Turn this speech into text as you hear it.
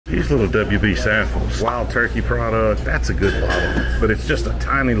These little WB samples, Wild Turkey product, that's a good bottle. But it's just a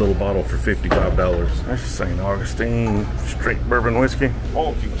tiny little bottle for $55. That's St. Augustine straight bourbon whiskey.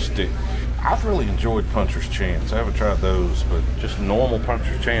 Walking stick. I've really enjoyed Puncher's Chance. I haven't tried those, but just normal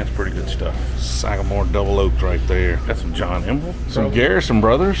Puncher's Chance, pretty good stuff. Sagamore Double Oaked right there. Got some John Emerald. Some Garrison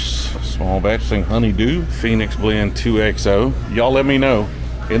Brothers. Small batch thing Honeydew. Phoenix Blend 2XO. Y'all let me know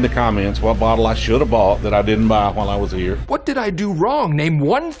in the comments what bottle I should have bought that I didn't buy while I was here. What did I do wrong? Name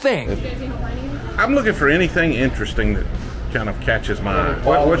one thing. I'm looking for anything interesting that kind of catches my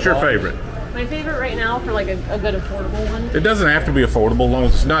eye. What's your favorite? My favorite right now for like a good affordable one. It doesn't have to be affordable as long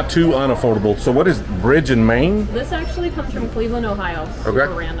as it's not too unaffordable. So what is Bridge in Maine? This actually comes from Cleveland, Ohio. Super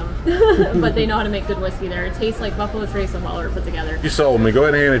random. But they know how to make good whiskey there. It tastes like Buffalo Trace and Weller put together. You sold me. Go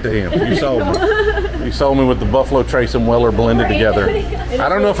ahead and hand it to him. You sold me. You sold me with the Buffalo Trace and Weller blended together. I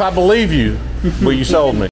don't know if I believe you, but you sold me.